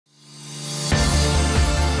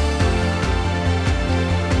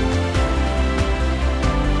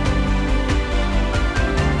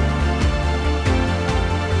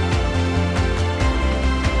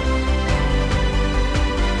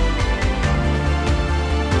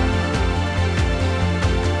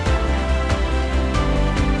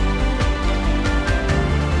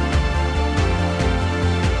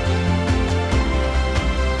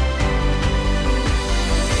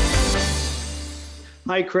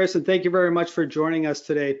Hi, Chris, and thank you very much for joining us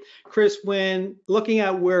today. Chris, when looking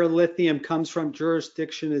at where lithium comes from,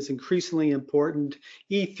 jurisdiction is increasingly important.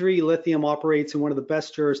 E3 Lithium operates in one of the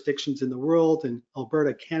best jurisdictions in the world, in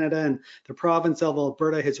Alberta, Canada, and the province of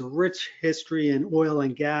Alberta has a rich history in oil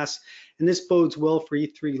and gas, and this bodes well for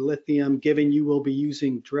E3 Lithium, given you will be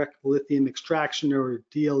using direct lithium extraction or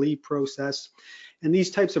DLE process. And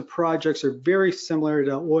these types of projects are very similar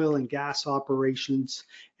to oil and gas operations.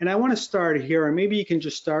 And I want to start here, and maybe you can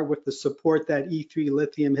just start with the support that E3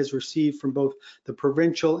 Lithium has received from both the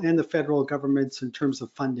provincial and the federal governments in terms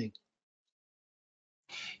of funding.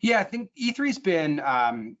 Yeah, I think E3's been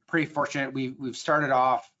pretty fortunate. We've started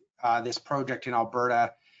off this project in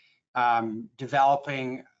Alberta,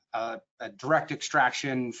 developing a direct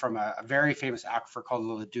extraction from a very famous aquifer called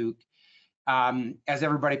the Leduc. As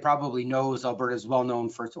everybody probably knows, Alberta is well known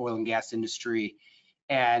for its oil and gas industry,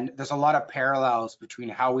 and there's a lot of parallels between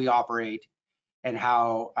how we operate and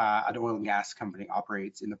how an oil and gas company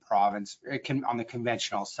operates in the province on the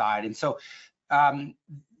conventional side. And so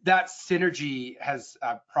that synergy has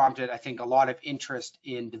prompted, I think, a lot of interest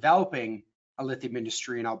in developing a lithium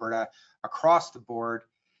industry in Alberta across the board,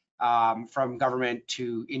 from government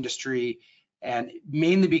to industry, and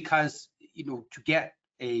mainly because, to get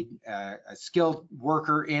a skilled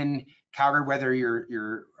worker in Calgary, whether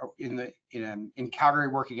you're in Calgary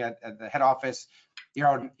working at the head office,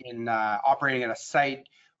 operating at a site,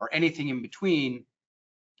 or anything in between,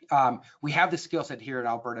 we have the skill set here in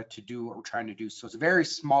Alberta to do what we're trying to do. So it's a very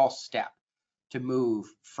small step to move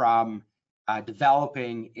from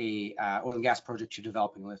developing a oil and gas project to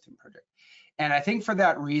developing a lithium project. And I think for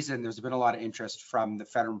that reason, there's been a lot of interest from the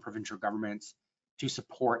federal and provincial governments to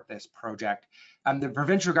support this project. The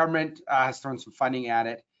provincial government has thrown some funding at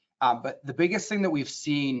it, but the biggest thing that we've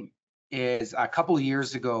seen is a couple of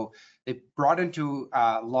years ago, they brought into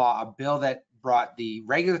law a bill that brought the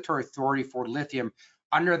regulatory authority for lithium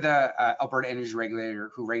under the Alberta Energy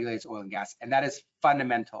Regulator, who regulates oil and gas, and that is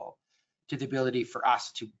fundamental to the ability for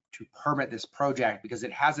us to permit this project, because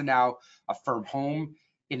it has now a firm home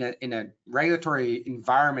in a regulatory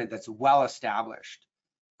environment that's well established.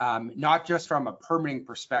 Not just from a permitting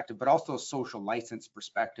perspective, but also a social license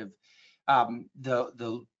perspective.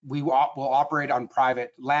 We will operate on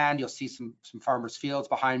private land. You'll see some farmers' fields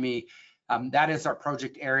behind me. That is our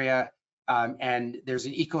project area, and there's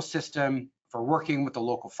an ecosystem for working with the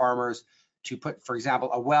local farmers to put, for example,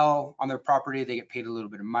 a well on their property. They get paid a little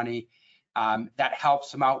bit of money. That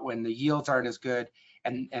helps them out when the yields aren't as good,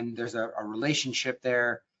 and there's a relationship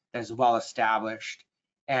there that is well established,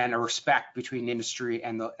 and a respect between industry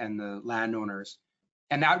and the landowners.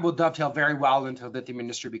 And that will dovetail very well into the lithium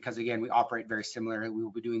industry, because again, we operate very similarly. We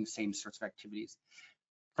will be doing the same sorts of activities.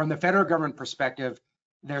 From the federal government perspective,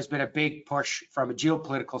 there's been a big push from a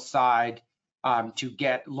geopolitical side to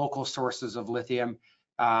get local sources of lithium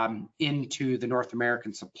into the North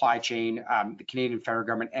American supply chain. The Canadian federal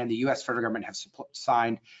government and the US federal government have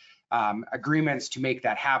signed agreements to make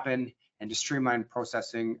that happen, and to streamline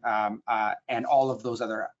processing and all of those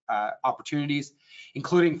other opportunities,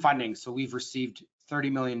 including funding. So we've received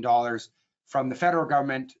 $30 million from the federal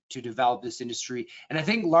government to develop this industry. And I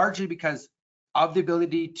think largely because of the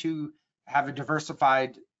ability to have a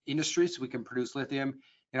diversified industry, so we can produce lithium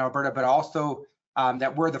in Alberta, but also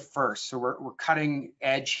that we're the first. So we're cutting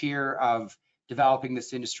edge here of developing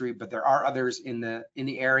this industry, but there are others in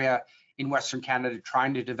the area in Western Canada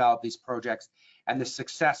trying to develop these projects. And the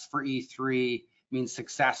success for E3 means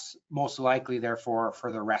success, most likely, therefore,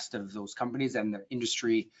 for the rest of those companies and the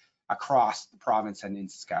industry across the province and in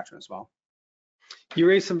Saskatchewan as well. You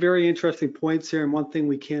raised some very interesting points here, and one thing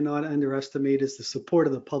we cannot underestimate is the support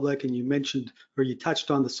of the public. And you mentioned, or you touched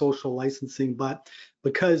on, the social licensing, but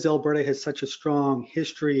because Alberta has such a strong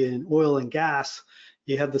history in oil and gas,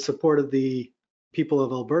 you have the support of the people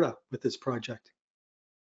of Alberta with this project.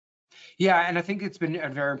 Yeah, and I think it's been a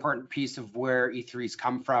very important piece of where E3's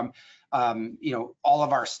come from. All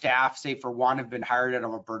of our staff, save for one, have been hired out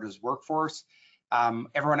of Alberta's workforce.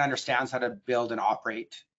 Everyone understands how to build and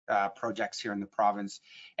operate projects here in the province,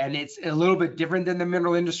 and it's a little bit different than the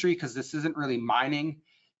mineral industry, because this isn't really mining.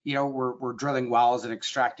 We're drilling wells and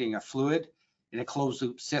extracting a fluid in a closed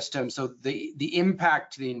loop system. So the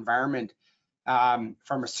impact to the environment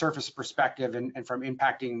from a surface perspective and from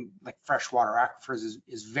impacting like freshwater aquifers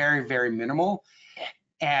is very, very minimal.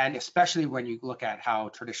 And especially when you look at how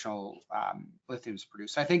traditional lithium is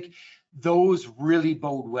produced. So I think those really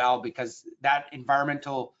bode well, because that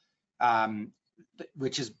environmental,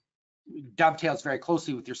 which dovetails very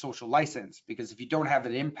closely with your social license, because if you don't have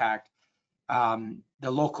an impact,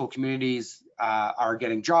 the local communities are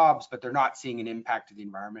getting jobs, but they're not seeing an impact to the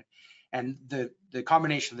environment. And the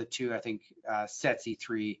combination of the two, I think, sets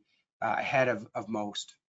E3 ahead of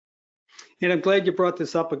most. And I'm glad you brought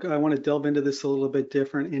this up. I want to delve into this a little bit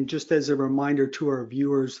different. And just as a reminder to our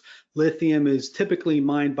viewers, lithium is typically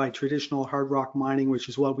mined by traditional hard rock mining, which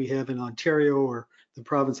is what we have in Ontario or the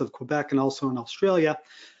province of Quebec, and also in Australia,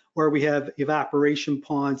 where we have evaporation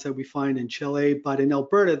ponds that we find in Chile. But in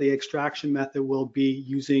Alberta, the extraction method will be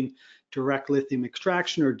using direct lithium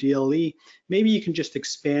extraction, or DLE. Maybe you can just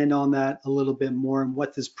expand on that a little bit more and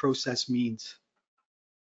what this process means.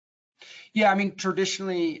 Yeah, I mean,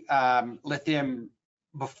 traditionally, lithium,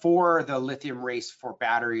 before the lithium race for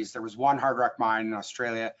batteries, there was one hard rock mine in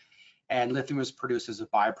Australia, and lithium was produced as a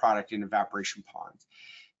byproduct in evaporation ponds.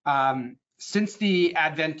 Since the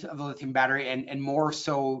advent of the lithium battery, and more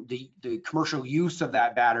so the commercial use of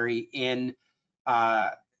that battery in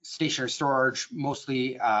stationary storage,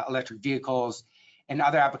 mostly electric vehicles and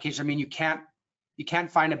other applications, I mean, you can't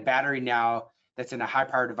find a battery now that's in a high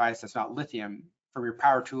power device that's not lithium. From your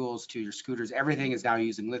power tools to your scooters, everything is now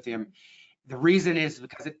using lithium. The reason is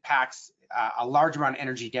because it packs a large amount of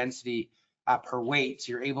energy density per weight,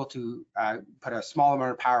 so you're able to put a small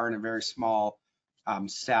amount of power in a very small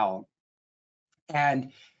cell.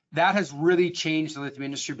 And that has really changed the lithium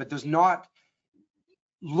industry, but there's not,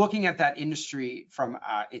 looking at that industry from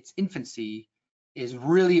its infancy is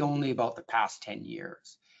really only about the past 10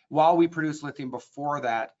 years. While we produced lithium before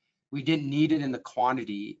that, we didn't need it in the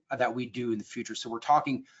quantity that we do in the future. So we're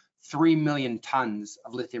talking 3 million tons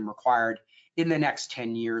of lithium required in the next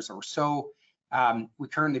 10 years or so. We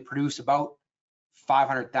currently produce about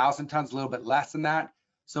 500,000 tons, a little bit less than that.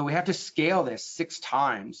 So we have to scale this 6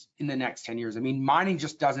 times in the next 10 years. I mean, mining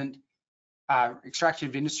just doesn't,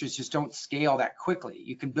 extractive industries just don't scale that quickly.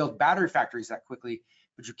 You can build battery factories that quickly,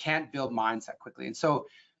 but you can't build mines that quickly. And so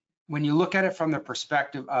when you look at it from the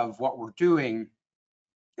perspective of what we're doing,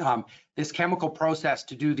 this chemical process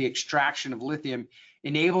to do the extraction of lithium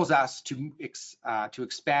enables us to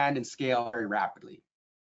expand and scale very rapidly.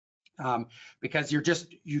 Because you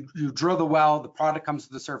drill the well, the product comes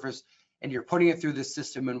to the surface, and you're putting it through the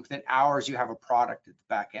system, and within hours you have a product at the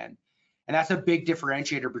back end. And that's a big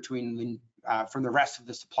differentiator between from the rest of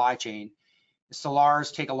the supply chain. The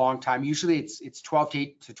salars take a long time. Usually it's 12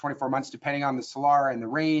 to 24 months, depending on the salar and the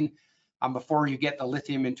rain, before you get the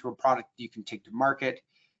lithium into a product you can take to market.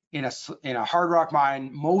 In a hard rock mine,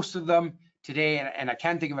 most of them today, and I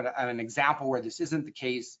can't think of an example where this isn't the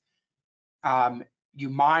case, you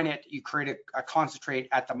mine it, you create a concentrate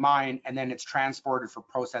at the mine, and then it's transported for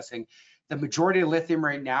processing. The majority of lithium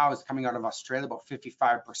right now is coming out of Australia, about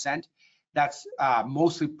 55%. That's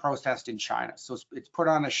mostly processed in China. So it's put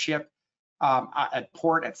on a ship at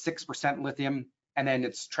port at 6% lithium, and then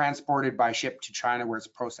it's transported by ship to China where it's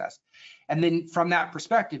processed. And then from that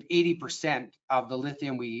perspective, 80% of the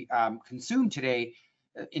lithium we consume today,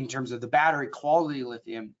 in terms of the battery quality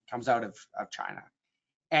lithium, comes out of China.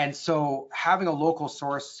 And so having a local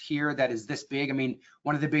source here that is this big, I mean,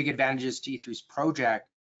 one of the big advantages to E3's project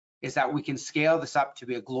is that we can scale this up to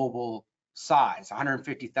be a global size.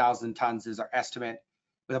 150,000 tons is our estimate,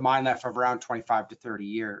 with a mine life of around 25 to 30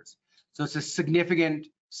 years. So it's a significant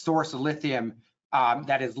source of lithium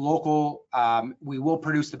that is local. We will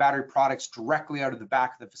produce the battery products directly out of the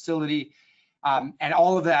back of the facility. And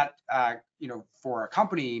all of that, for a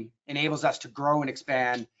company, enables us to grow and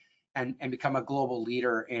expand and become a global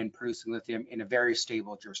leader in producing lithium in a very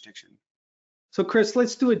stable jurisdiction. So Chris,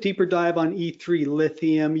 let's do a deeper dive on E3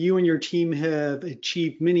 Lithium. You and your team have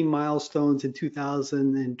achieved many milestones in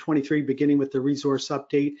 2023, beginning with the resource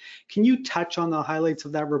update. Can you touch on the highlights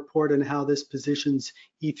of that report and how this positions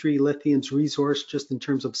E3 Lithium's resource just in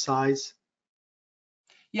terms of size?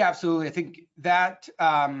 Yeah, absolutely. I think that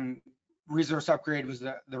resource upgrade was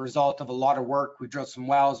the result of a lot of work. We drilled some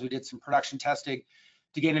wells, we did some production testing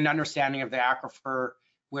to get an understanding of the aquifer,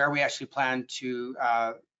 where we actually plan to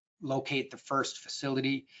locate the first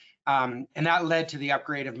facility. And that led to the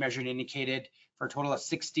upgrade of measured and indicated for a total of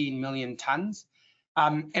 16 million tons.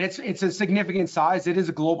 And it's a significant size. It is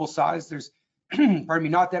a global size. There's, pardon me,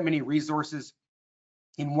 not that many resources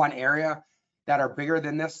in one area that are bigger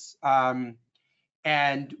than this.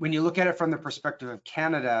 And when you look at it from the perspective of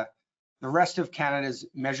Canada, the rest of Canada's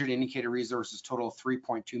measured and indicated resources total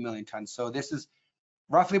 3.2 million tons. So this is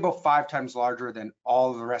roughly about 5 times larger than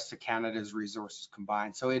all of the rest of Canada's resources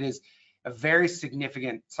combined. So it is a very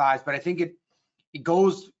significant size, but I think it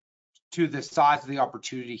goes to the size of the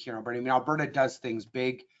opportunity here in Alberta. I mean, Alberta does things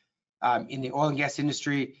big in the oil and gas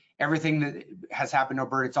industry. Everything that has happened in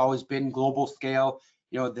Alberta, it's always been global scale.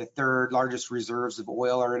 You know, the 3rd largest reserves of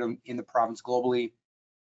oil are in the province globally.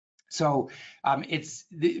 So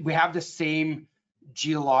we have the same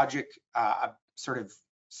geologic sort of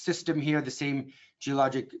system here, the same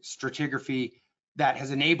geologic stratigraphy that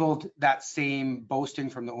has enabled that same boasting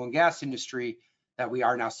from the oil and gas industry that we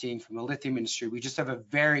are now seeing from the lithium industry. We just have a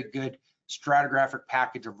very good stratigraphic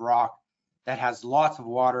package of rock that has lots of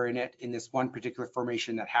water in it in this one particular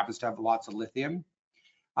formation that happens to have lots of lithium.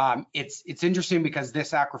 It's interesting because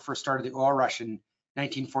this aquifer started the oil rush in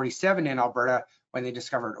 1947 in Alberta when they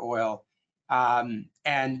discovered oil, and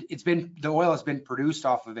the oil has been produced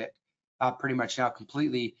off of it pretty much now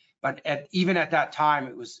completely. But even at that time,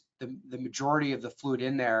 it was the majority of the fluid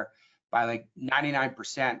in there by like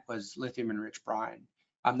 99% was lithium enriched brine.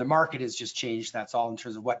 The market has just changed. That's all in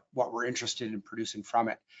terms of what we're interested in producing from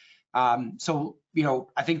it. So, you know,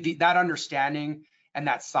 I think that understanding and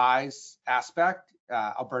that size aspect,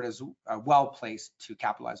 Alberta is well placed to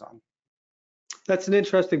capitalize on. That's an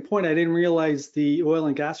interesting point. I didn't realize the oil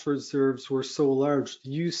and gas reserves were so large.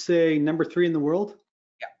 You say number 3 in the world?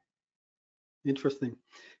 Yeah. Interesting.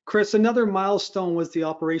 Chris, another milestone was the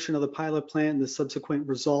operation of the pilot plant and the subsequent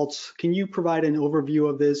results. Can you provide an overview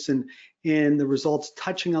of this and the results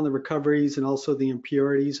touching on the recoveries and also the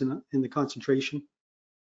impurities in the concentration?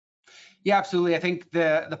 Yeah, absolutely. I think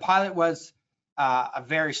the pilot was a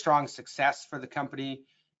very strong success for the company.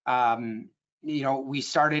 You know, we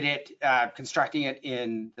started it, constructing it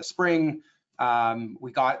in the spring.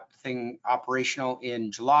 We got the thing operational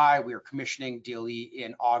in July. We were commissioning DLE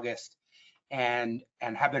in August and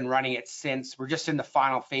have been running it since. We're just in the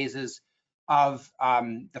final phases of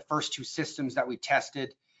the first 2 systems that we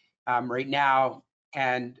tested right now.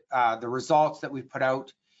 And the results that we put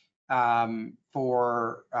out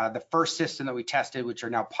for the first system that we tested, which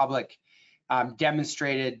are now public,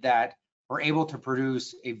 demonstrated that we're able to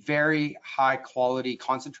produce a very high quality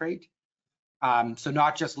concentrate. So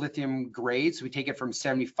not just lithium grades, we take it from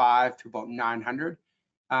 75 to about 900,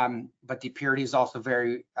 but the purity is also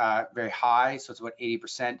very, very high. So it's about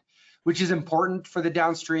 80%, which is important for the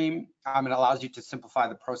downstream. It allows you to simplify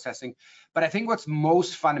the processing. But I think what's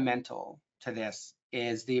most fundamental to this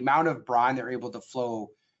is the amount of brine they're able to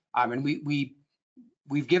flow. And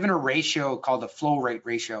we've given a ratio called the flow rate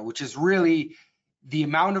ratio, which is really the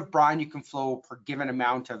amount of brine you can flow per given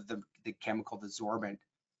amount of the chemical adsorbent.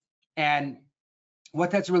 And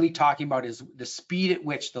what that's really talking about is the speed at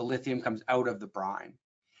which the lithium comes out of the brine.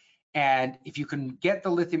 And if you can get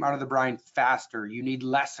the lithium out of the brine faster, you need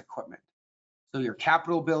less equipment. So your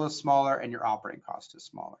capital bill is smaller and your operating cost is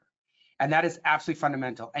smaller. And that is absolutely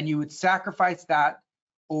fundamental. And you would sacrifice that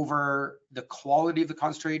over the quality of the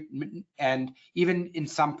concentrate and even in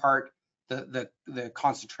some part the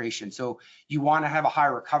concentration. So you want to have a high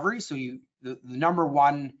recovery. So the number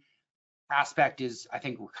one aspect is, I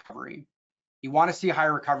think, recovery. You want to see a high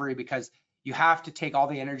recovery because you have to take all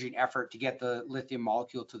the energy and effort to get the lithium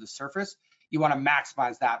molecule to the surface. You want to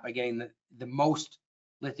maximize that by getting the most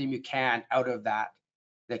lithium you can out of that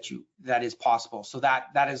is possible. So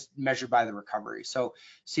that is measured by the recovery. So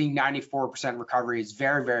seeing 94% recovery is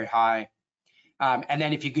very, very high. And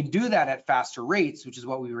then if you can do that at faster rates, which is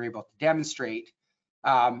what we were able to demonstrate,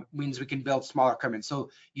 means we can build smaller equipment. So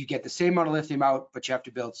you get the same amount of lithium out, but you have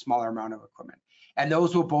to build smaller amount of equipment. And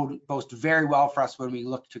those will boast very well for us when we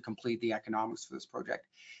look to complete the economics for this project.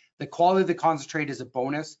 The quality of the concentrate is a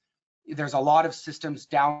bonus. There's a lot of systems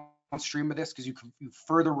downstream of this because you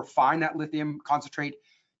further refine that lithium concentrate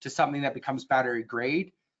to something that becomes battery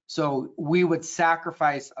grade. So we would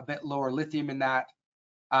sacrifice a bit lower lithium in that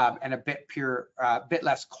and a bit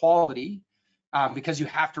less quality because you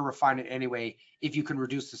have to refine it anyway if you can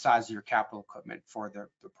reduce the size of your capital equipment for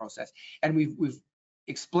the process. And we've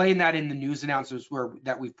explained that in the news announcements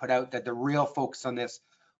that we've put out, that the real focus on this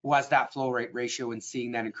was that flow rate ratio and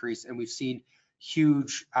seeing that increase. And we've seen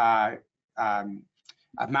huge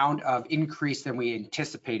amount of increase than we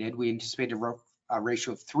anticipated. We anticipated a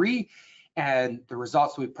ratio of 3, and the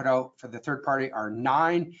results we put out for the third party are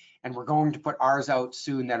 9, and we're going to put ours out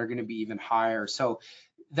soon that are going to be even higher. So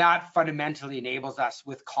that fundamentally enables us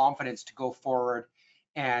with confidence to go forward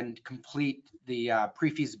and complete the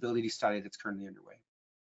pre-feasibility study that's currently underway.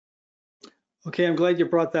 Okay, I'm glad you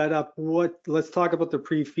brought that up. Let's talk about the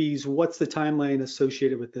pre-feas. What's the timeline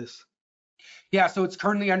associated with this? Yeah, so it's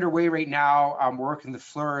currently underway right now. We're working with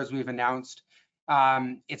Bloor, as we've announced.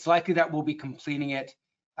 It's likely that we'll be completing it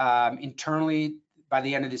internally by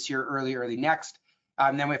the end of this year, early next.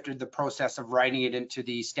 Then we have to do the process of writing it into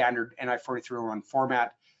the standard NI 4301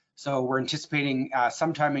 format. So we're anticipating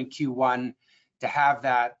sometime in Q1 to have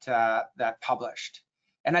that published.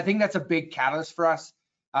 And I think that's a big catalyst for us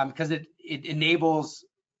because it enables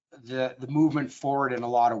the movement forward in a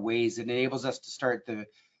lot of ways. It enables us to start the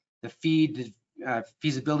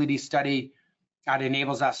feasibility study It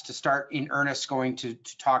enables us to start in earnest going to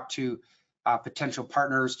talk to potential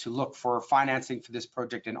partners to look for financing for this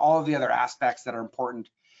project and all of the other aspects that are important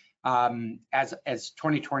as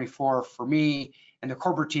 2024 for me and the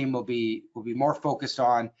corporate team will be more focused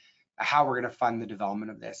on how we're going to fund the development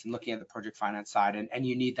of this and looking at the project finance side. And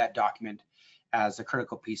you need that document as a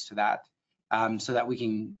critical piece to that so that we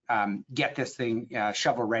can get this thing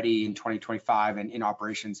shovel ready in 2025 and in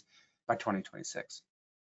operations by 2026.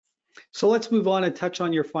 So let's move on and touch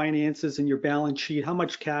on your finances and your balance sheet. How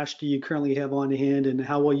much cash do you currently have on hand, and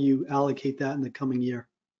how will you allocate that in the coming year?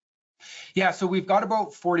 Yeah, so we've got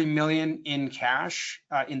about 40 million in cash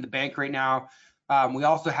in the bank right now. We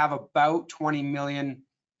also have about 20 million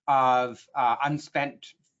of unspent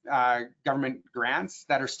government grants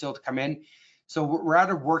that are still to come in. So we're at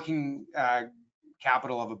a working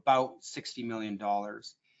capital of about $60 million.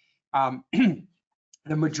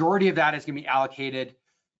 The majority of that is going to be allocated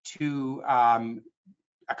to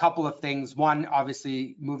a couple of things. One,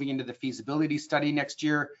 obviously moving into the feasibility study next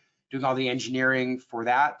year, doing all the engineering for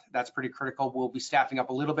that. That's pretty critical. We'll be staffing up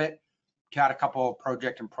a little bit to add a couple of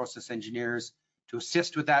project and process engineers to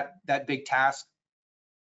assist with that big task.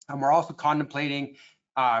 And we're also contemplating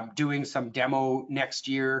doing some demo next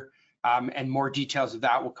year, and more details of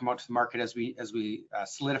that will come out to the market as we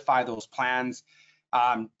solidify those plans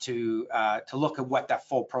to look at what that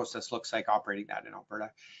full process looks like operating that in Alberta.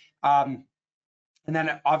 And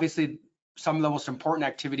then obviously some of the most important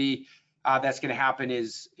activity that's going to happen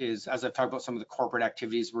is as I've talked about some of the corporate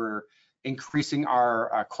activities, we're increasing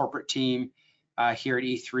our corporate team here at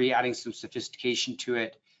E3, adding some sophistication to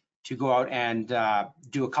it to go out and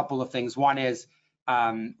do a couple of things. One is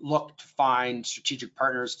look to find strategic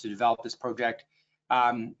partners to develop this project.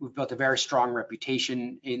 We've built a very strong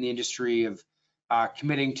reputation in the industry of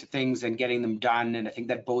committing to things and getting them done, and I think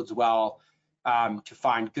that bodes well to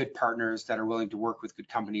find good partners that are willing to work with good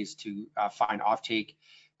companies to find offtake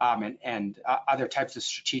and other types of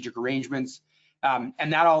strategic arrangements.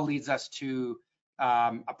 And that all leads us to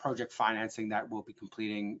a project financing that we'll be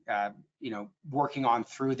completing, working on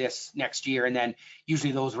through this next year. And then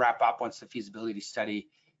usually those wrap up once the feasibility study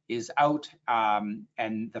is out and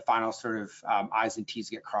the final sort of I's and T's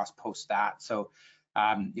get crossed post that. So,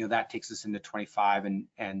 that takes us into 25 and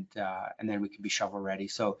then we can be shovel ready.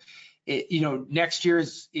 So, next year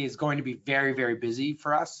is going to be very, very busy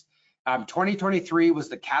for us. 2023 was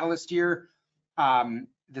the catalyst year.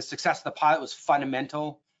 The success of the pilot was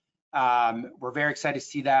fundamental. We're very excited to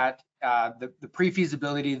see that. The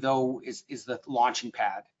pre-feasibility though is the launching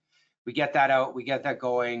pad. We get that out, we get that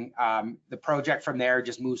going. The project from there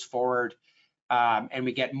just moves forward, and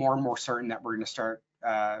we get more and more certain that we're going to start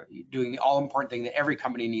doing the all-important thing that every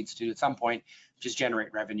company needs to do at some point, which is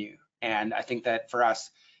generate revenue. And I think that for us,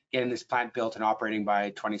 getting this plant built and operating by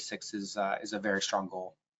 26 is a very strong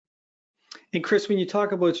goal. And Chris, when you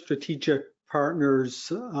talk about strategic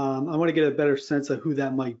partners, I want to get a better sense of who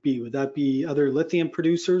that might be. Would that be other lithium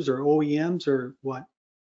producers or OEMs or what?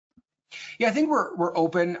 Yeah, I think we're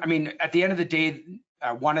open. I mean, at the end of the day,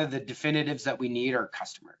 one of the definitives that we need are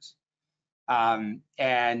customers.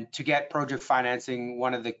 And to get project financing,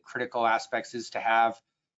 one of the critical aspects is to have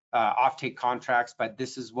offtake contracts, but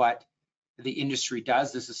this is what the industry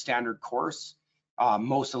does. This is standard course.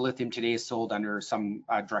 Most of lithium today is sold under some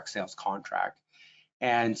direct sales contract.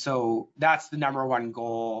 And so that's the number one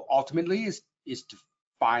goal ultimately is to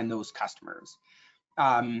find those customers.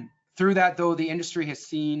 Through that though, the industry has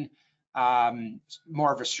seen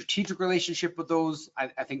more of a strategic relationship with those.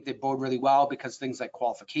 I think they bode really well because things like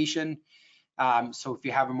qualification. So if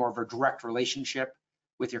you have a more of a direct relationship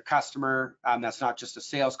with your customer, that's not just a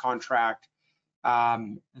sales contract,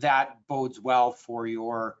 that bodes well for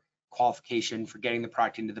your qualification, for getting the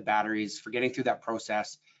product into the batteries, for getting through that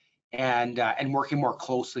process, and working more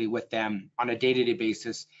closely with them on a day-to-day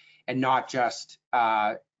basis, and not just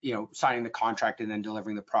signing the contract and then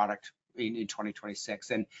delivering the product in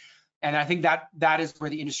 2026. And I think that is where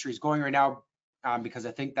the industry is going right now, because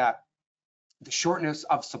I think that the shortness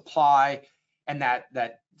of supply and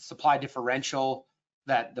that supply differential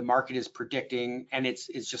that the market is predicting, and it's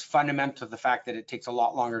just fundamental to the fact that it takes a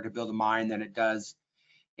lot longer to build a mine than it does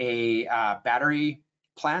a battery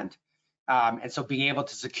plant. And so being able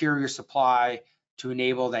to secure your supply to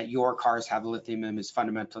enable that your cars have lithium is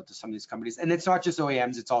fundamental to some of these companies. And it's not just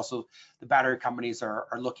OEMs, it's also the battery companies are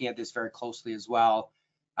looking at this very closely as well.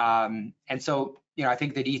 And so, I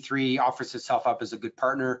think that E3 offers itself up as a good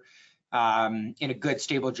partner in a good,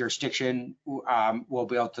 stable jurisdiction. We'll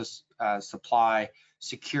be able to supply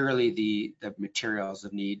securely the materials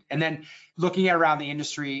of need. And then looking at around the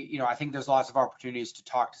industry, I think there's lots of opportunities to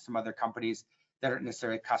talk to some other companies that aren't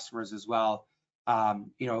necessarily customers as well,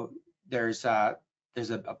 You know, there's a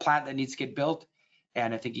plant that needs to get built,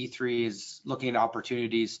 and I think E3 is looking at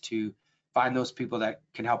opportunities to find those people that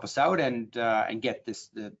can help us out and get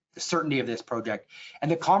the certainty of this project. And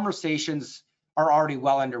the conversations are already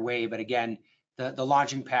well underway, but again, the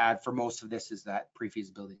launching pad for most of this is that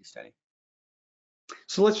pre-feasibility study.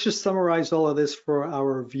 So let's just summarize all of this for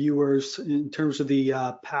our viewers in terms of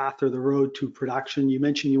the path or the road to production. You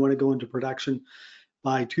mentioned you want to go into production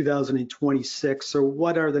by 2026. So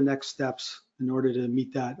what are the next steps in order to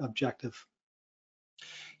meet that objective?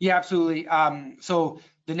 Yeah, absolutely. So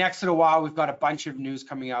the next little while, we've got a bunch of news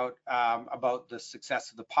coming out about the success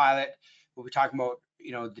of the pilot. We'll be talking about,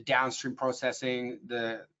 you know, the downstream processing.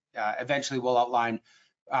 Eventually, we'll outline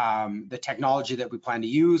the technology that we plan to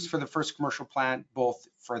use for the first commercial plant, both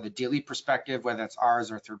for the DLE perspective, whether that's ours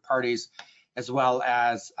or third parties, as well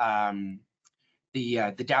as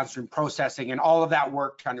the downstream processing and all of that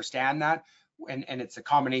work to understand that. And it's a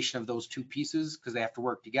combination of those two pieces because they have to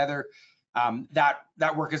work together.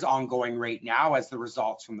 That work is ongoing right now as the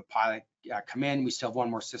results from the pilot come in. We still have one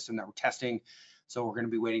more system that we're testing, so we're going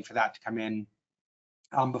to be waiting for that to come in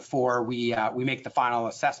before we make the final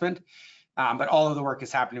assessment. But all of the work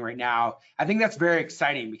is happening right now. I think that's very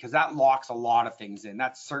exciting because that locks a lot of things in.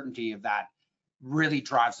 That certainty of that really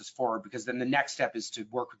drives us forward, because then the next step is to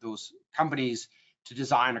work with those companies to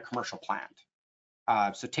design a commercial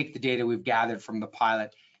plant. So take the data we've gathered from the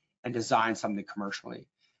pilot and design something commercially.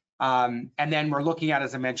 And then we're looking at,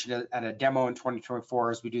 as I mentioned, at a demo in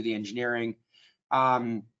 2024 as we do the engineering.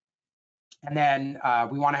 And then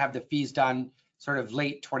we want to have the fees done sort of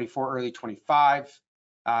late 24, early 25.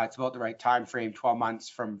 It's about the right time frame, 12 months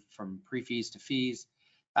from pre-fees to fees.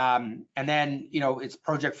 And then, you know, it's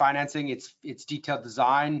project financing, it's detailed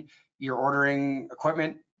design, you're ordering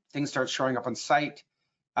equipment, things start showing up on site.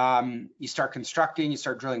 You start constructing, you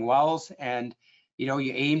start drilling wells, and you know,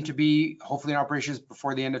 you aim to be hopefully in operations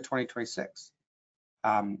before the end of 2026.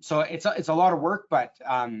 So it's a lot of work, but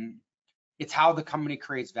it's how the company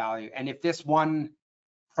creates value. And if this one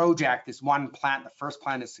project, this one plant, the first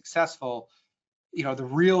plant is successful, you know, the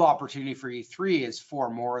real opportunity for E3 is 4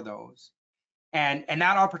 more of those. And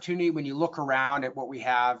that opportunity, when you look around at what we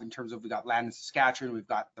have in terms of, we've got land in Saskatchewan, we've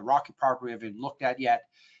got the Rocky property we haven't looked at yet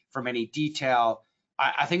from any detail.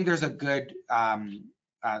 I think there's a good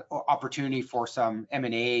opportunity for some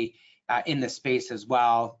M&A in the space as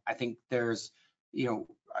well. I think there's, you know,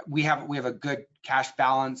 we have a good cash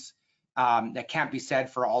balance that can't be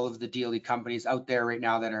said for all of the DLE companies out there right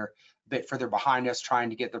now that are a bit further behind us trying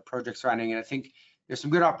to get their projects running. And I think there's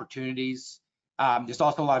some good opportunities. There's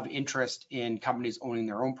also a lot of interest in companies owning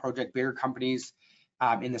their own project, bigger companies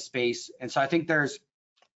in the space. And so I think there's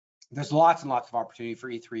lots and lots of opportunity for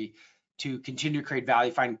E3 to continue to create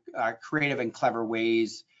value, find creative and clever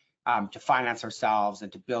ways to finance ourselves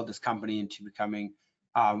and to build this company into becoming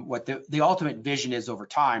what the ultimate vision is over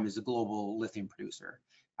time is a global lithium producer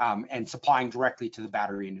and supplying directly to the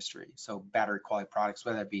battery industry. So battery quality products,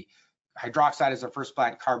 whether it be hydroxide as our first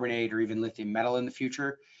plant, carbonate, or even lithium metal in the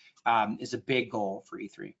future, is a big goal for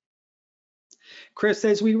E3. Chris,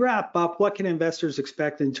 as we wrap up, what can investors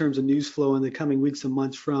expect in terms of news flow in the coming weeks and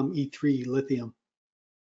months from E3 Lithium?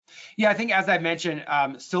 Yeah, I think as I mentioned,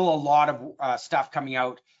 still a lot of stuff coming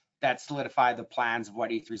out that solidify the plans of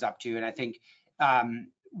what E3 is up to. And I think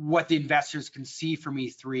what the investors can see from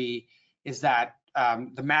E3 is that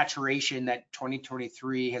the maturation that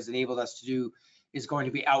 2023 has enabled us to do is going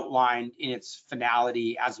to be outlined in its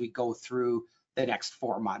finality as we go through the next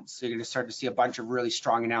 4 months. So you're going to start to see a bunch of really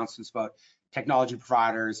strong announcements about technology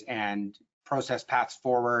providers and process paths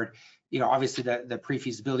forward. You know, obviously the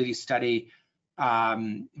pre-feasibility study,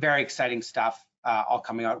 very exciting stuff all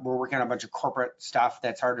coming out. We're working on a bunch of corporate stuff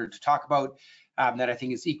that's harder to talk about that I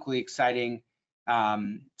think is equally exciting.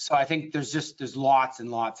 So I think there's lots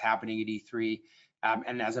and lots happening at E3.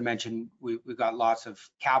 And as I mentioned, we've got lots of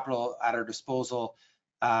capital at our disposal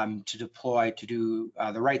to deploy to do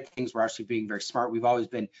the right things. We're actually being very smart. We've always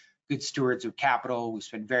been good stewards of capital. We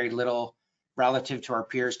spend very little relative to our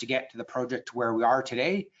peers to get to the project to where we are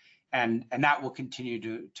today. And that will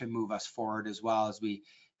continue to move us forward as well as we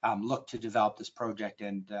look to develop this project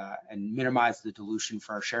and minimize the dilution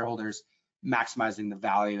for our shareholders, maximizing the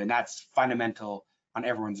value. And that's fundamental on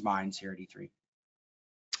everyone's minds here at E3.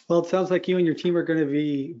 Well, it sounds like you and your team are going to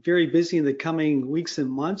be very busy in the coming weeks and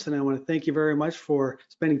months, and I want to thank you very much for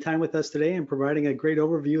spending time with us today and providing a great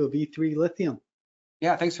overview of E3 Lithium.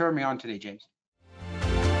 Yeah, thanks for having me on today, James.